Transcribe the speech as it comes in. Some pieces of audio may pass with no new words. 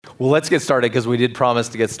Well, let's get started because we did promise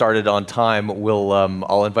to get started on time.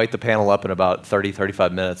 I'll invite the panel up in about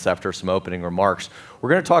 35 minutes after some opening remarks.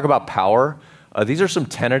 We're going to talk about power. These are some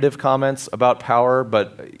tentative comments about power,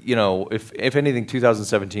 but if anything,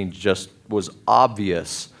 2017 just was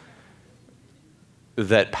obvious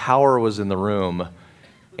that power was in the room,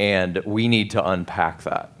 and we need to unpack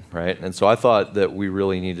that, right? And so I thought that we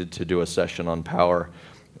really needed to do a session on power,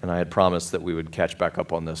 and I had promised that we would catch back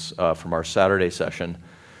up on this from our Saturday session.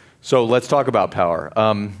 So let's talk about power.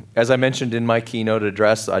 As I mentioned in my keynote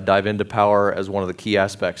address, I dive into power as one of the key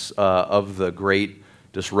aspects of the great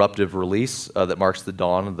disruptive release that marks the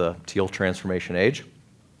dawn of the Teal transformation age.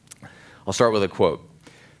 I'll start with a quote.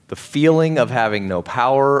 "The feeling of having no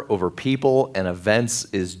power over people and events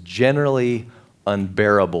is generally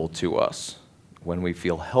unbearable to us. When we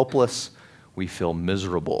feel helpless, we feel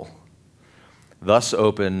miserable." Thus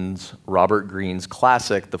opens Robert Greene's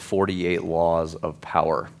classic, The 48 Laws of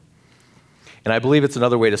Power. And I believe it's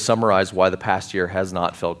another way to summarize why the past year has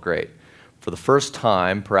not felt great. For the first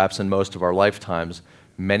time, perhaps in most of our lifetimes,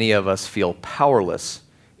 many of us feel powerless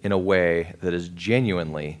in a way that is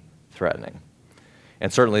genuinely threatening.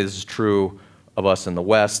 And certainly this is true of us in the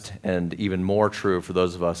West, and even more true for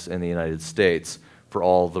those of us in the United States, for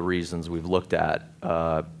all the reasons we've looked at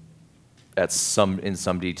in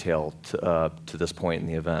some detail to this point in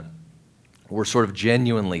the event. We're sort of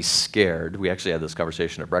genuinely scared. We actually had this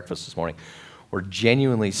conversation at breakfast this morning. We're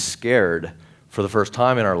genuinely scared for the first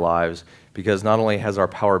time in our lives because not only has our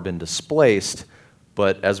power been displaced,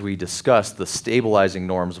 but as we discussed, the stabilizing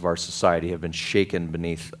norms of our society have been shaken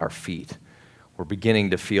beneath our feet. We're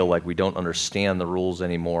beginning to feel like we don't understand the rules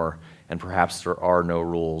anymore, and perhaps there are no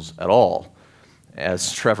rules at all.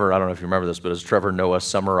 As Trevor, I don't know if you remember this, but as Trevor Noah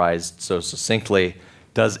summarized so succinctly,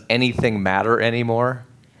 does anything matter anymore?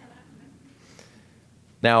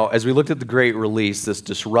 Now, as we looked at the Great Release, this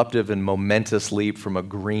disruptive and momentous leap from a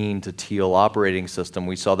green to teal operating system,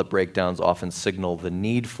 we saw that breakdowns often signal the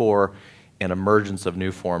need for and emergence of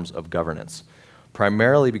new forms of governance,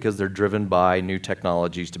 primarily because they're driven by new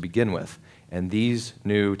technologies to begin with. And these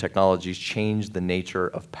new technologies change the nature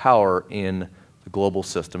of power in the global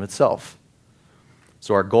system itself.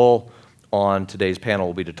 So our goal on today's panel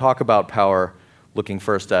will be to talk about power, looking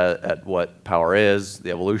first at what power is,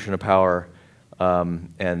 the evolution of power,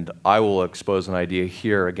 and I will expose an idea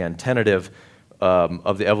here, again, tentative,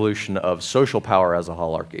 of the evolution of social power as a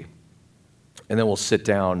holarchy. And then we'll sit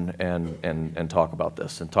down and talk about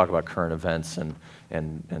this, and talk about current events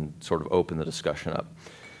and sort of open the discussion up.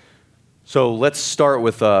 So let's start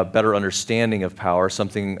with a better understanding of power,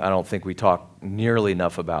 something I don't think we talk nearly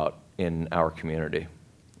enough about in our community.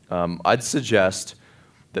 I'd suggest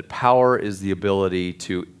that power is the ability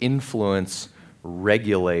to influence,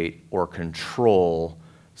 regulate, or control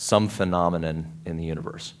some phenomenon in the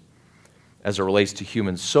universe. As it relates to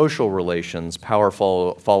human social relations, power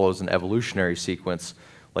follows an evolutionary sequence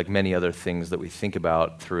like many other things that we think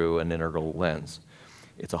about through an integral lens.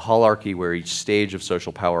 It's a holarchy where each stage of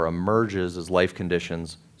social power emerges as life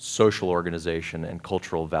conditions, social organization, and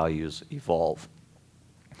cultural values evolve.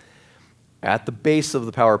 At the base of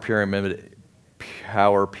the power pyramid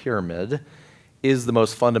is the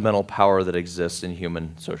most fundamental power that exists in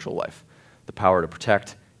human social life, the power to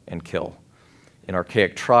protect and kill. In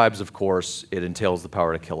archaic tribes, of course, it entails the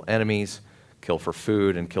power to kill enemies, kill for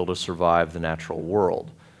food, and kill to survive the natural world.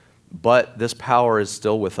 But this power is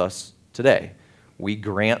still with us today. We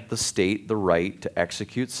grant the state the right to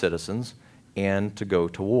execute citizens and to go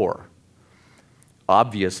to war.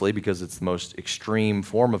 Obviously, because it's the most extreme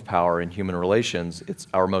form of power in human relations, it's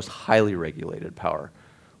our most highly regulated power,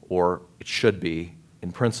 or it should be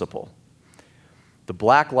in principle. The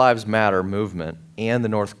Black Lives Matter movement and the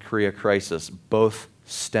North Korea crisis both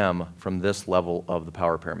stem from this level of the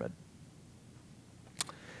power pyramid.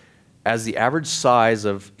 As the average size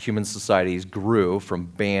of human societies grew from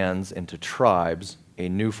bands into tribes, a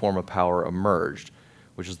new form of power emerged,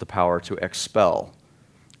 which is the power to expel.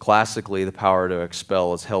 Classically, the power to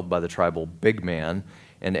expel is held by the tribal big man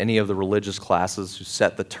and any of the religious classes who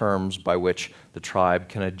set the terms by which the tribe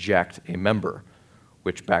can eject a member,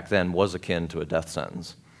 which back then was akin to a death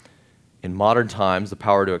sentence. In modern times, the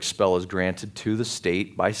power to expel is granted to the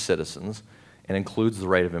state by citizens and includes the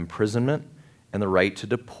right of imprisonment and the right to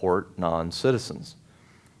deport non-citizens.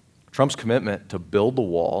 Trump's commitment to build the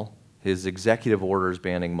wall, his executive orders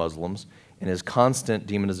banning Muslims, and his constant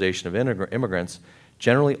demonization of immigrants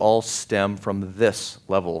generally all stem from this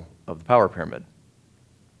level of the power pyramid.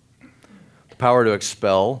 The power to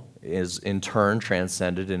expel is in turn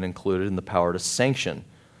transcended and included in the power to sanction,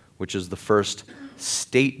 which is the first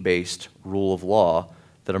state-based rule of law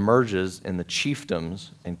that emerges in the chiefdoms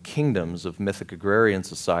and kingdoms of mythic agrarian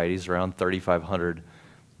societies around 3500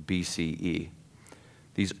 BCE.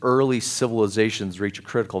 These early civilizations reach a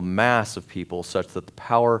critical mass of people such that the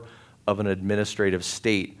power of an administrative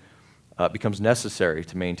state becomes necessary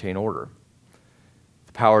to maintain order.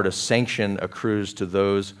 The power to sanction accrues to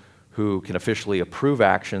those who can officially approve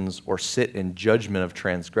actions or sit in judgment of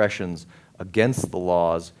transgressions against the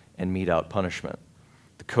laws and mete out punishment.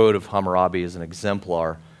 The Code of Hammurabi is an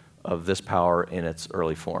exemplar of this power in its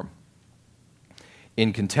early form.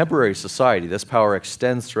 In contemporary society, this power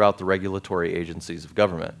extends throughout the regulatory agencies of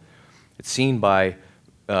government. It's seen by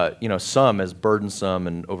some as burdensome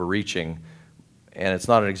and overreaching, and it's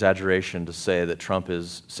not an exaggeration to say that Trump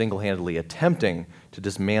is single-handedly attempting to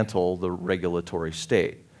dismantle the regulatory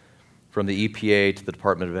state. From the EPA to the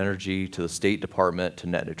Department of Energy to the State Department to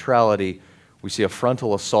net neutrality, we see a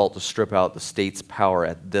frontal assault to strip out the state's power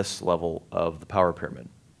at this level of the power pyramid.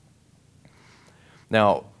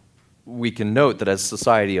 Now, we can note that as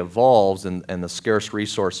society evolves and the scarce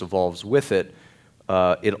resource evolves with it,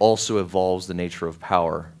 it also evolves the nature of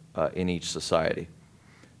power in each society.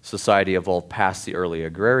 Society evolved past the early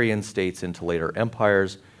agrarian states into later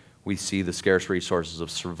empires. We see the scarce resources of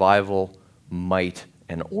survival, might,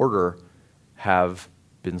 and order have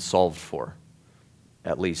been solved for,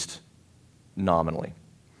 at least nominally.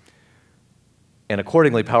 And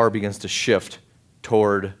accordingly, power begins to shift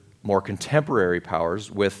toward more contemporary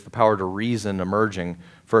powers, with the power to reason emerging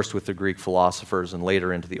first with the Greek philosophers and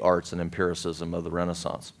later into the arts and empiricism of the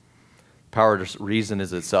Renaissance. Power to reason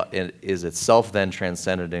is itself then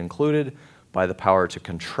transcended and included by the power to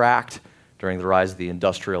contract during the rise of the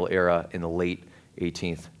industrial era in the late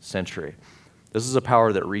 18th century. This is a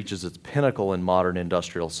power that reaches its pinnacle in modern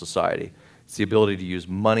industrial society. It's the ability to use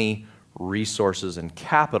money, resources, and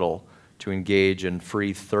capital to engage in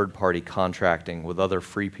free third-party contracting with other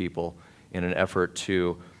free people in an effort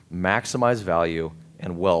to maximize value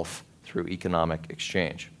and wealth through economic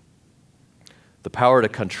exchange. The power to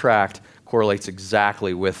contract correlates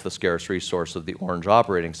exactly with the scarce resource of the Orange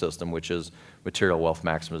operating system, which is material wealth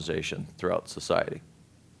maximization throughout society.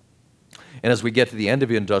 And as we get to the end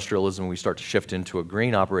of industrialism, we start to shift into a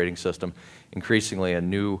green operating system. Increasingly, a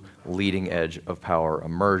new leading edge of power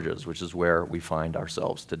emerges, which is where we find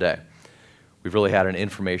ourselves today. We've really had an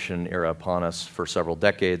information era upon us for several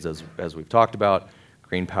decades, as we've talked about,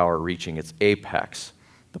 green power reaching its apex,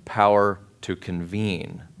 the power to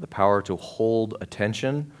convene, the power to hold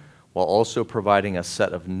attention while also providing a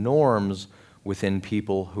set of norms within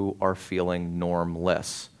people who are feeling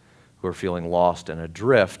normless, who are feeling lost and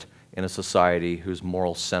adrift in a society whose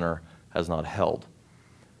moral center has not held.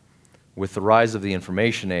 With the rise of the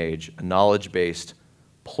information age, a knowledge-based,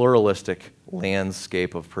 pluralistic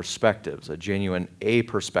landscape of perspectives, a genuine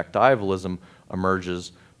aperspectivalism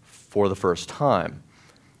emerges for the first time.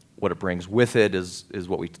 What it brings with it is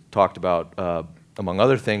what we talked about, among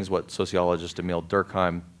other things, what sociologist Emile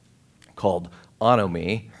Durkheim called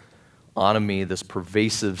anomie. Anomie, this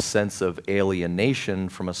pervasive sense of alienation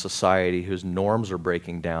from a society whose norms are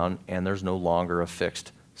breaking down and there's no longer a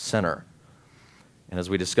fixed center. And as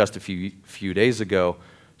we discussed a few days ago,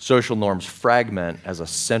 social norms fragment as a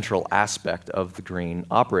central aspect of the green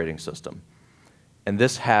operating system. And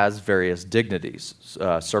this has various dignities,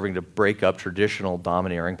 serving to break up traditional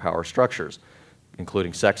domineering power structures,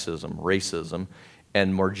 including sexism, racism,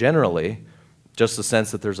 and more generally, just the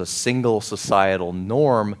sense that there's a single societal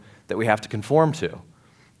norm that we have to conform to.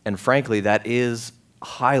 And frankly, that is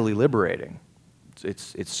highly liberating.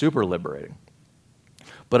 It's super liberating.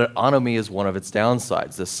 But anomie is one of its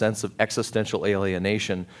downsides, this sense of existential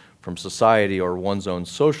alienation from society or one's own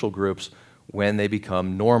social groups when they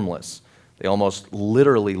become normless. They almost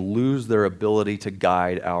literally lose their ability to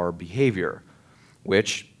guide our behavior,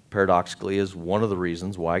 which paradoxically is one of the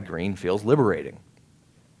reasons why green feels liberating.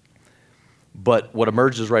 But what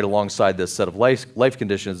emerges right alongside this set of life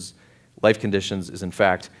conditions is in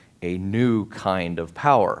fact a new kind of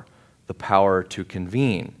power, the power to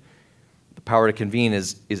convene. The power to convene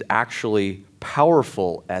is actually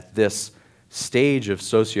powerful at this stage of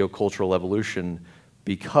sociocultural evolution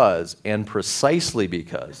because, and precisely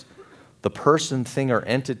because, the person, thing, or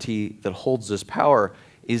entity that holds this power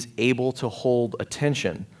is able to hold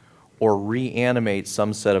attention or reanimate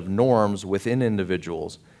some set of norms within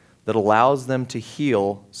individuals that allows them to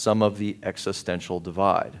heal some of the existential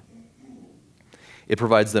divide. It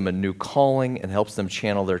provides them a new calling and helps them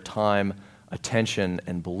channel their time, attention,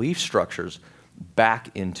 and belief structures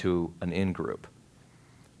back into an in-group.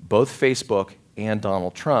 Both Facebook and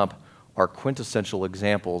Donald Trump are quintessential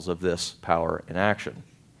examples of this power in action.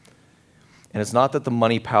 And it's not that the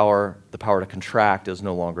money power, the power to contract, is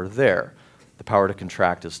no longer there. The power to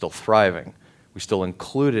contract is still thriving. We still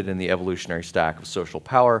include it in the evolutionary stack of social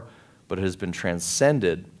power, but it has been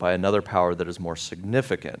transcended by another power that is more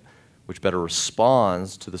significant, which better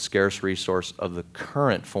responds to the scarce resource of the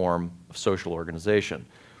current form of social organization,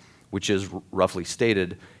 which is, roughly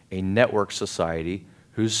stated, a network society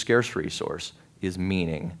whose scarce resource is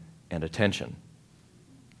meaning and attention.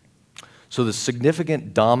 So the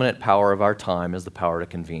significant dominant power of our time is the power to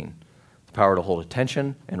convene, the power to hold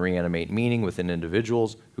attention and reanimate meaning within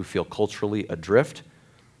individuals who feel culturally adrift,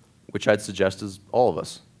 which I'd suggest is all of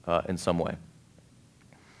us in some way.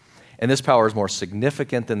 And this power is more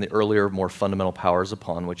significant than the earlier, more fundamental powers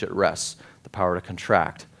upon which it rests: the power to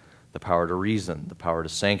contract, the power to reason, the power to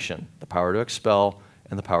sanction, the power to expel,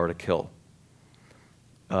 and the power to kill.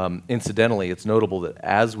 Incidentally, it's notable that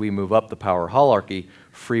as we move up the power hierarchy,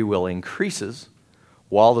 free will increases,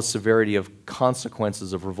 while the severity of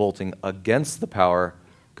consequences of revolting against the power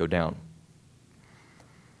go down.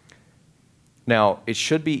 Now, it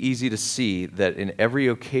should be easy to see that in every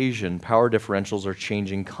occasion, power differentials are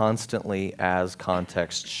changing constantly as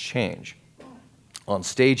contexts change. On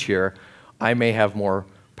stage here, I may have more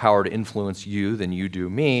power to influence you than you do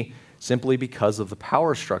me, simply because of the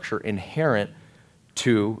power structure inherent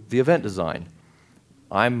to the event design.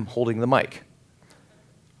 I'm holding the mic,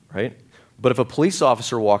 right? But if a police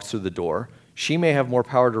officer walks through the door, she may have more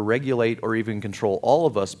power to regulate or even control all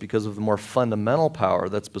of us because of the more fundamental power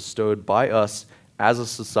that's bestowed by us as a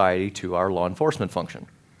society to our law enforcement function.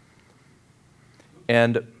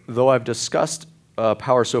 And though I've discussed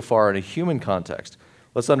power so far in a human context,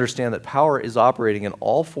 let's understand that power is operating in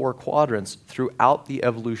all four quadrants throughout the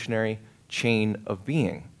evolutionary chain of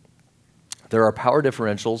being. There are power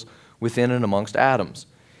differentials within and amongst atoms,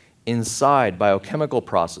 inside biochemical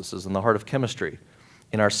processes in the heart of chemistry,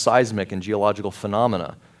 in our seismic and geological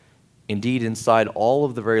phenomena, indeed inside all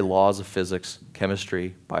of the very laws of physics,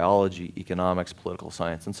 chemistry, biology, economics, political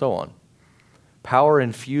science, and so on. Power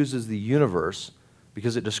infuses the universe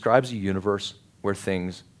because it describes a universe where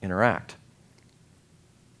things interact.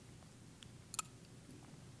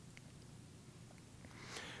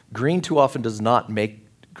 Green too often does not make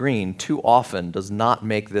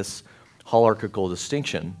this hierarchical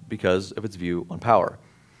distinction because of its view on power.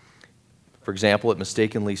 For example, it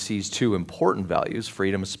mistakenly sees two important values,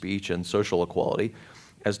 freedom of speech and social equality,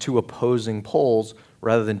 as two opposing poles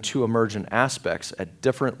rather than two emergent aspects at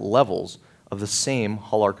different levels of the same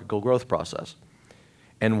hierarchical growth process.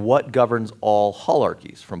 And what governs all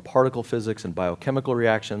hierarchies, from particle physics and biochemical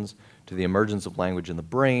reactions to the emergence of language in the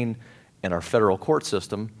brain and our federal court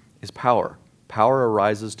system, is power. Power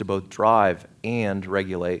arises to both drive and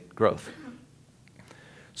regulate growth.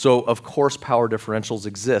 So, of course, power differentials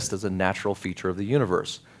exist as a natural feature of the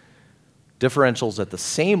universe. Differentials at the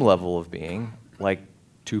same level of being, like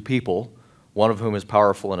two people, one of whom is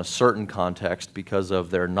powerful in a certain context because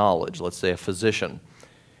of their knowledge, let's say a physician,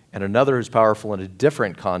 and another who's powerful in a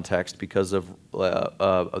different context because of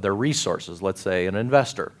their resources, let's say an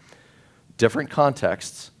investor. Different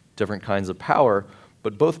contexts, different kinds of power,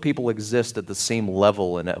 but both people exist at the same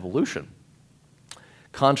level in evolution.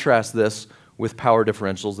 Contrast this with power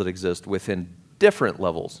differentials that exist within different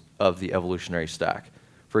levels of the evolutionary stack.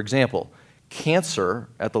 For example, cancer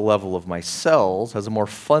at the level of my cells has a more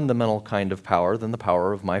fundamental kind of power than the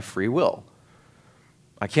power of my free will.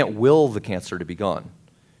 I can't will the cancer to be gone,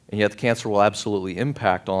 and yet the cancer will absolutely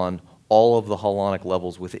impact on all of the holonic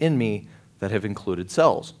levels within me that have included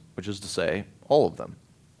cells, which is to say, all of them.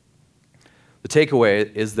 The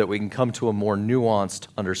takeaway is that we can come to a more nuanced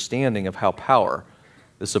understanding of how power,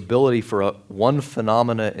 this ability for one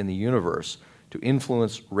phenomena in the universe to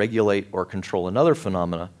influence, regulate, or control another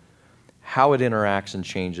phenomena, how it interacts and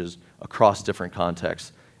changes across different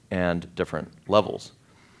contexts and different levels.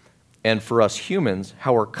 And for us humans,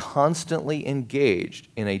 how we're constantly engaged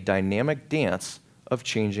in a dynamic dance of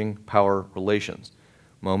changing power relations,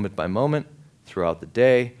 moment by moment, throughout the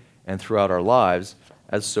day, and throughout our lives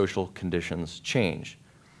as social conditions change,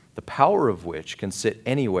 the power of which can sit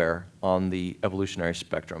anywhere on the evolutionary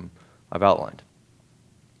spectrum I've outlined.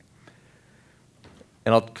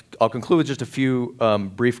 And I'll conclude with just a few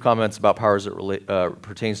brief comments about powers that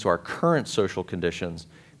pertains to our current social conditions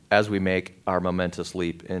as we make our momentous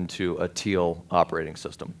leap into a teal operating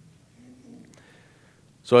system.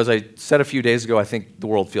 So as I said a few days ago, I think the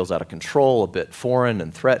world feels out of control, a bit foreign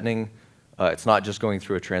and threatening. It's not just going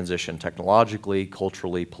through a transition technologically,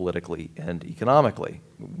 culturally, politically, and economically,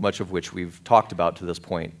 much of which we've talked about to this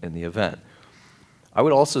point in the event. I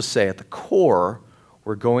would also say at the core,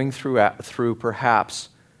 we're going through perhaps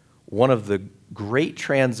one of the great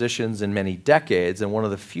transitions in many decades, and one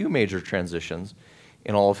of the few major transitions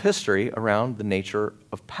in all of history around the nature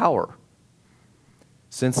of power.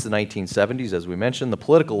 Since the 1970s, as we mentioned, the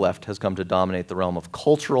political left has come to dominate the realm of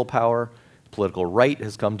cultural power. The political right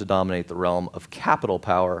has come to dominate the realm of capital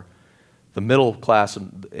power. The middle class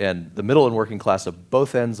and the middle and working class of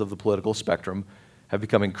both ends of the political spectrum have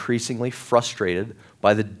become increasingly frustrated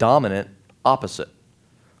by the dominant opposite.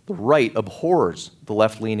 The right abhors the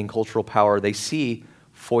left-leaning cultural power they see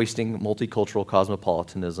foisting multicultural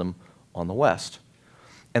cosmopolitanism on the West.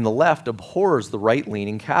 And the left abhors the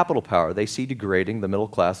right-leaning capital power they see degrading the middle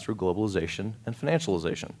class through globalization and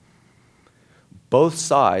financialization. Both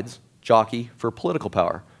sides jockey for political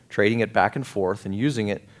power, trading it back and forth and using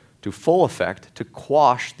it to full effect to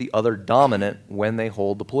quash the other dominant when they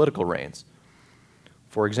hold the political reins.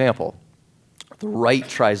 For example, the right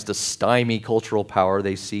tries to stymie cultural power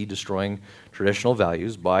they see destroying traditional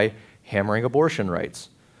values by hammering abortion rights.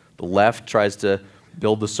 The left tries to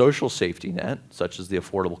build the social safety net, such as the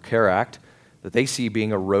Affordable Care Act, that they see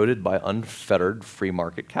being eroded by unfettered free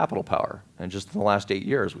market capital power. And just in the last 8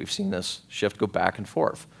 years, we've seen this shift go back and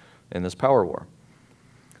forth in this power war.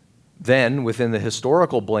 Then, within the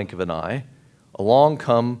historical blink of an eye, along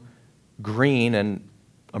come green and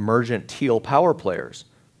emergent teal power players,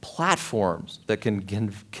 platforms that can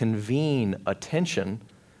convene attention,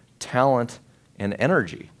 talent, and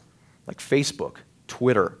energy, like Facebook,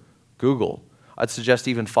 Twitter, Google. I'd suggest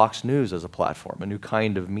even Fox News as a platform, a new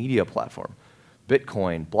kind of media platform.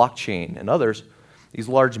 Bitcoin, blockchain, and others, these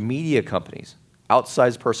large media companies,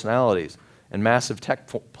 outsized personalities, and massive tech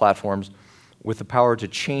platforms with the power to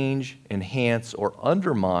change, enhance, or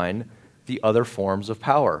undermine the other forms of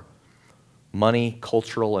power, money,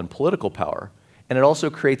 cultural, and political power. And it also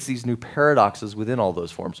creates these new paradoxes within all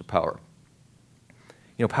those forms of power.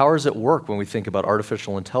 You know, power is at work when we think about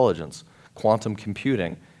artificial intelligence, quantum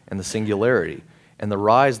computing, and the singularity, and the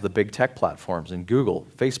rise of the big tech platforms in Google,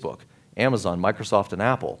 Facebook, Amazon, Microsoft, and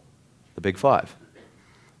Apple, the big five.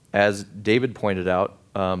 As David pointed out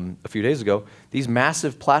a few days ago, these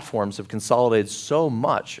massive platforms have consolidated so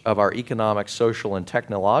much of our economic, social, and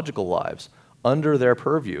technological lives under their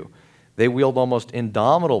purview. They wield almost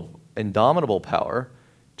indomitable power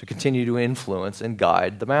to continue to influence and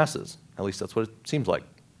guide the masses. At least that's what it seems like.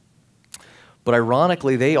 But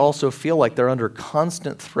ironically, they also feel like they're under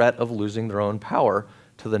constant threat of losing their own power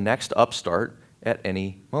to the next upstart at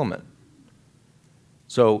any moment.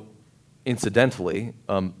 So, incidentally,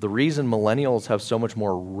 the reason millennials have so much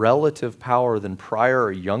more relative power than prior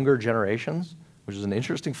or younger generations, which is an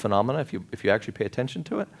interesting phenomenon if you actually pay attention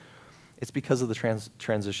to it, it's because of the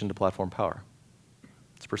transition to platform power.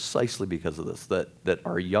 It's precisely because of this that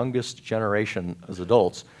our youngest generation as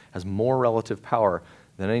adults has more relative power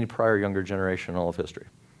than any prior younger generation in all of history.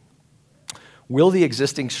 Will the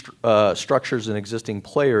existing structures and existing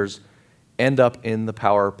players end up in the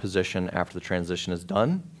power position after the transition is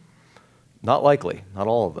done? Not likely, not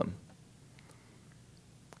all of them.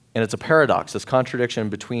 And it's a paradox, this contradiction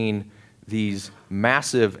between these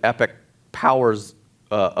massive, epic powers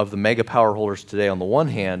of the mega power holders today on the one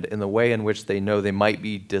hand, and the way in which they know they might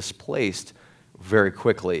be displaced very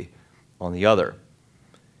quickly on the other.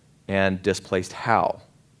 And displaced how?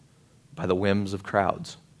 By the whims of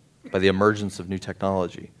crowds, by the emergence of new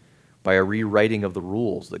technology, by a rewriting of the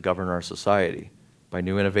rules that govern our society, by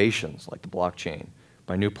new innovations like the blockchain,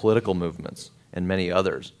 by new political movements, and many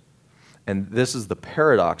others. And this is the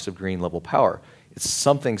paradox of green level power. It's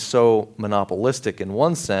something so monopolistic in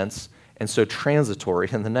one sense and so transitory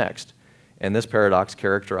in the next. And this paradox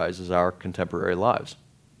characterizes our contemporary lives,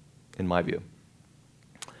 in my view.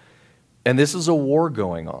 And this is a war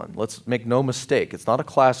going on. Let's make no mistake. It's not a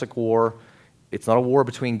classic war. It's not a war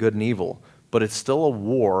between good and evil, but it's still a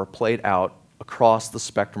war played out across the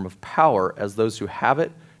spectrum of power as those who have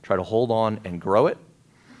it try to hold on and grow it,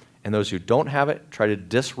 and those who don't have it try to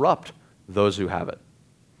disrupt those who have it.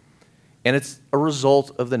 And it's a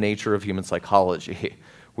result of the nature of human psychology,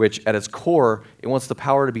 which at its core, it wants the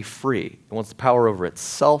power to be free. It wants the power over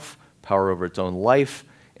itself, power over its own life,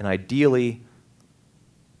 and ideally,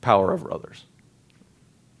 power over others.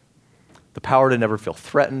 The power to never feel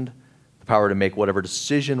threatened, the power to make whatever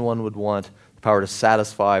decision one would want, the power to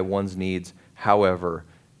satisfy one's needs however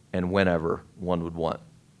and whenever one would want.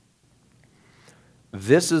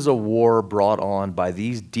 This is a war brought on by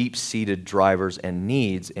these deep-seated drivers and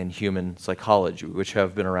needs in human psychology, which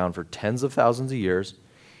have been around for tens of thousands of years,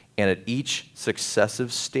 and at each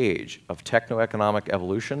successive stage of techno-economic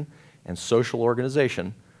evolution and social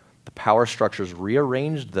organization, the power structures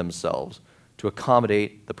rearranged themselves to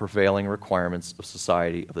accommodate the prevailing requirements of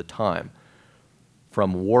society of the time.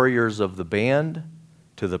 From warriors of the band,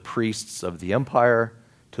 to the priests of the empire,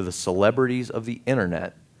 to the celebrities of the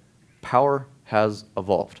internet, power has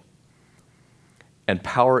evolved. And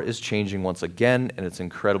power is changing once again, and it's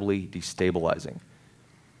incredibly destabilizing.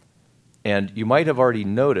 And you might have already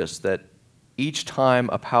noticed that each time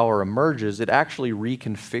a power emerges, it actually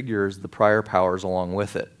reconfigures the prior powers along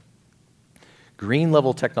with it.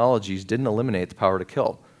 Green-level technologies didn't eliminate the power to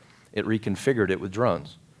kill. It reconfigured it with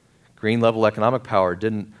drones. Green-level economic power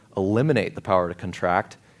didn't eliminate the power to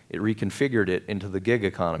contract. It reconfigured it into the gig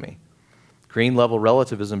economy. Green-level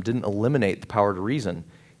relativism didn't eliminate the power to reason.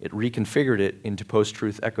 It reconfigured it into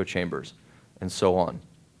post-truth echo chambers, and so on.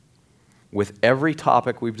 With every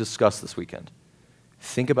topic we've discussed this weekend,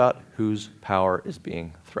 think about whose power is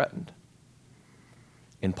being threatened.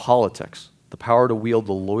 In politics, the power to wield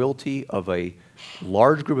the loyalty of a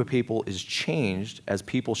large group of people is changed as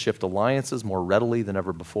people shift alliances more readily than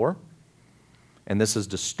ever before. And this has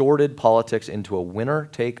distorted politics into a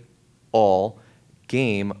winner-take-all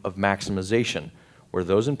game of maximization, where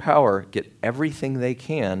those in power get everything they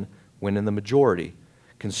can when in the majority,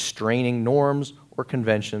 constraining norms or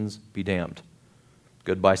conventions be damned.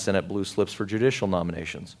 Goodbye Senate blue slips for judicial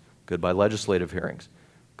nominations. Goodbye legislative hearings.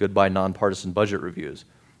 Goodbye nonpartisan budget reviews.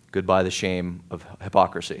 Goodbye the shame of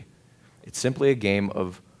hypocrisy. It's simply a game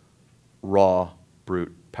of raw,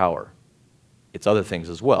 brute power. It's other things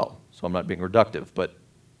as well, so I'm not being reductive, but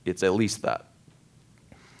it's at least that.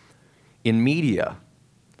 In media,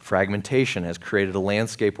 fragmentation has created a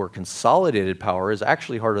landscape where consolidated power is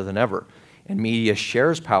actually harder than ever, and media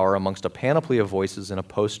shares power amongst a panoply of voices in a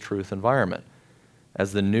post-truth environment.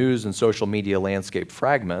 As the news and social media landscape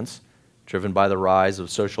fragments, driven by the rise of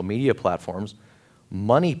social media platforms,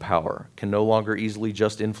 money power can no longer easily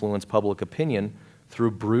just influence public opinion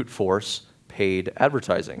through brute force paid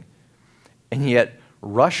advertising. And yet,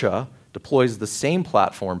 Russia deploys the same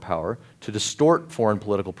platform power to distort foreign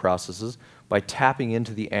political processes by tapping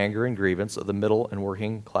into the anger and grievance of the middle and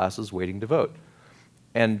working classes waiting to vote.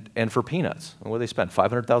 And for peanuts. And what do they spend?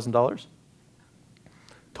 $500,000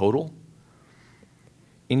 total?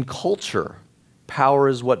 In culture, power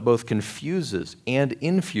is what both confuses and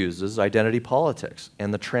infuses identity politics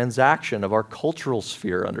and the transaction of our cultural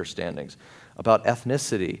sphere understandings about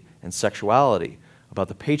ethnicity and sexuality, about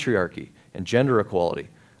the patriarchy and gender equality,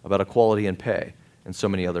 about equality in pay, and so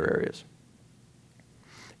many other areas.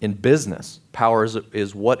 In business, power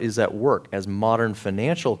is what is at work as modern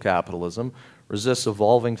financial capitalism resists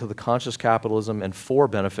evolving to the conscious capitalism and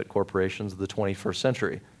for-benefit corporations of the 21st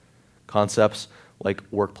century. Concepts like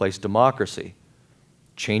workplace democracy,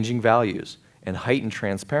 changing values, and heightened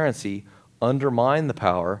transparency undermine the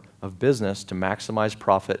power of business to maximize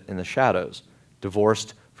profit in the shadows,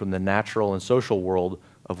 divorced from the natural and social world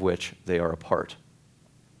of which they are a part.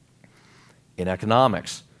 In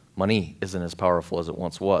economics, money isn't as powerful as it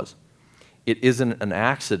once was. It isn't an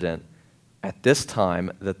accident at this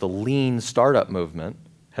time that the lean startup movement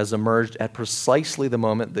has emerged at precisely the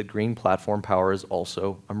moment that green platform power is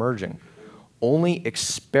also emerging. Only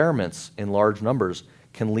experiments in large numbers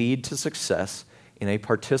can lead to success in a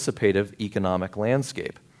participative economic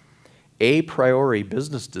landscape. A priori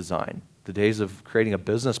business design, the days of creating a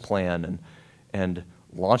business plan and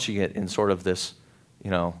launching it in sort of this,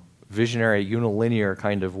 visionary, unilinear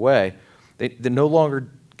kind of way, they no longer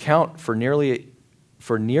count for nearly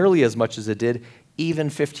as much as it did even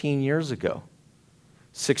 15 years ago.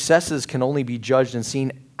 Successes can only be judged and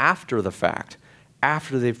seen after the fact,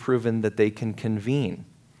 after they've proven that they can convene,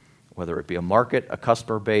 whether it be a market, a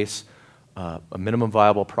customer base, a minimum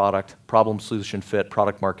viable product, problem-solution fit,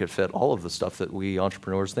 product-market fit, all of the stuff that we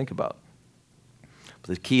entrepreneurs think about.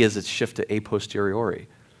 But the key is it's shift to a posteriori.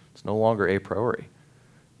 It's no longer a priori.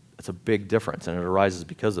 It's a big difference, and it arises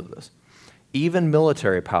because of this. Even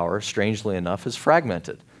military power, strangely enough, is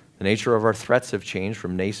fragmented. The nature of our threats have changed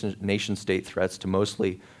from nation-state threats to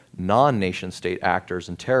mostly non-nation-state actors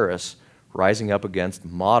and terrorists rising up against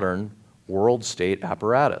modern world-state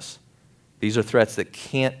apparatus. These are threats that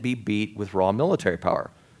can't be beat with raw military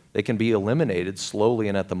power. They can be eliminated slowly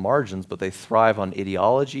and at the margins, but they thrive on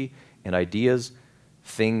ideology and ideas,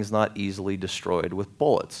 things not easily destroyed with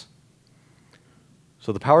bullets.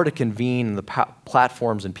 So the power to convene and the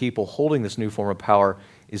platforms and people holding this new form of power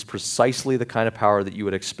is precisely the kind of power that you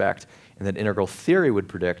would expect and that integral theory would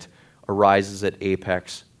predict arises at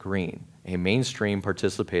apex green, a mainstream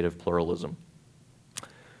participative pluralism.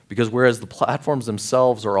 Because whereas the platforms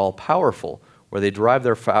themselves are all powerful, where they derive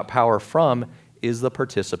their power from is the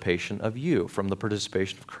participation of you, from the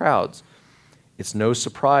participation of crowds. It's no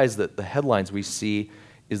surprise that the headlines we see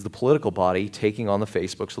is the political body taking on the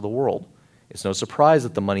Facebooks of the world. It's no surprise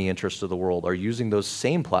that the money interests of the world are using those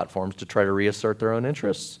same platforms to try to reassert their own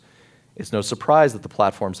interests. It's no surprise that the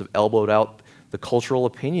platforms have elbowed out the cultural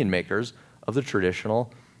opinion makers of the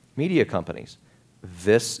traditional media companies.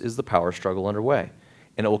 This is the power struggle underway,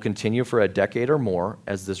 and it will continue for a decade or more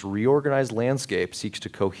as this reorganized landscape seeks to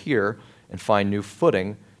cohere and find new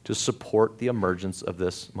footing to support the emergence of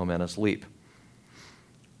this momentous leap.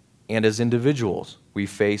 And as individuals, we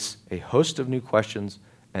face a host of new questions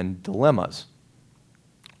and dilemmas.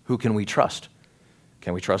 Who can we trust?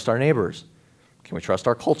 Can we trust our neighbors? Can we trust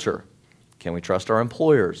our culture? Can we trust our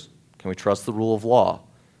employers? Can we trust the rule of law?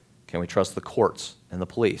 Can we trust the courts and the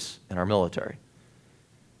police and our military?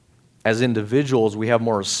 As individuals, we have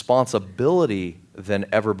more responsibility than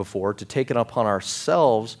ever before to take it upon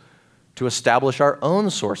ourselves to establish our own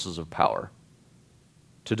sources of power,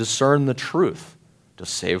 to discern the truth, to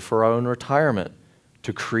save for our own retirement,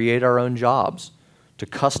 to create our own jobs, to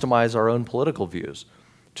customize our own political views,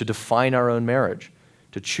 to define our own marriage,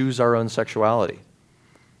 to choose our own sexuality.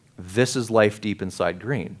 This is life deep inside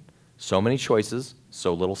green. So many choices,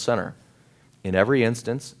 so little center. In every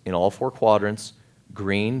instance, in all four quadrants,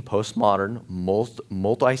 green, postmodern,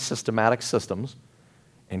 multi-systematic systems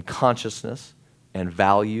and consciousness and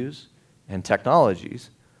values and technologies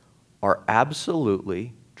are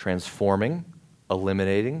absolutely transforming,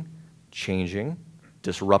 eliminating, changing,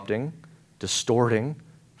 disrupting, distorting,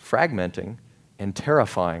 fragmenting, and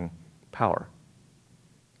terrifying power.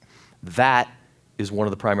 That is one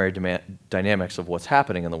of the primary dynamics of what's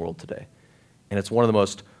happening in the world today. And it's one of the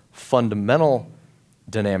most fundamental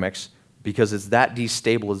dynamics because it's that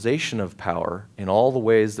destabilization of power in all the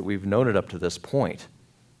ways that we've known it up to this point,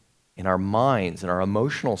 in our minds, in our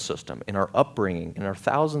emotional system, in our upbringing, in our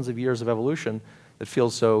thousands of years of evolution, that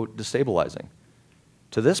feels so destabilizing.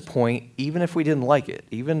 To this point, even if we didn't like it,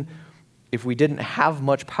 even if we didn't have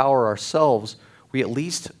much power ourselves, we at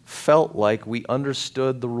least felt like we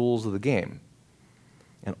understood the rules of the game.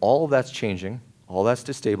 And all of that's changing, all that's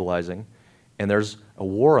destabilizing, and there's a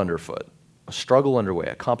war underfoot, a struggle underway,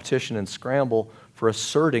 a competition and scramble for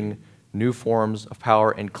asserting new forms of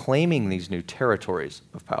power and claiming these new territories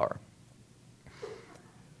of power.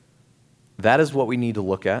 That is what we need to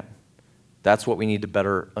look at. That's what we need to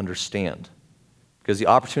better understand. Because the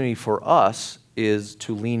opportunity for us is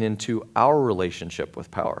to lean into our relationship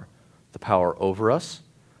with power, the power over us,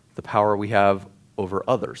 the power we have over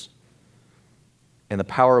others, and the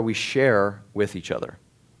power we share with each other.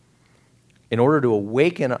 In order to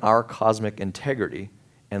awaken our cosmic integrity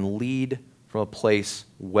and lead from a place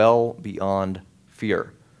well beyond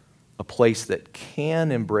fear, a place that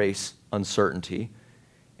can embrace uncertainty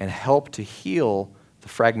and help to heal the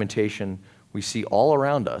fragmentation we see all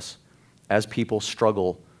around us as people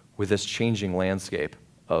struggle with this changing landscape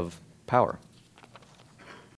of power.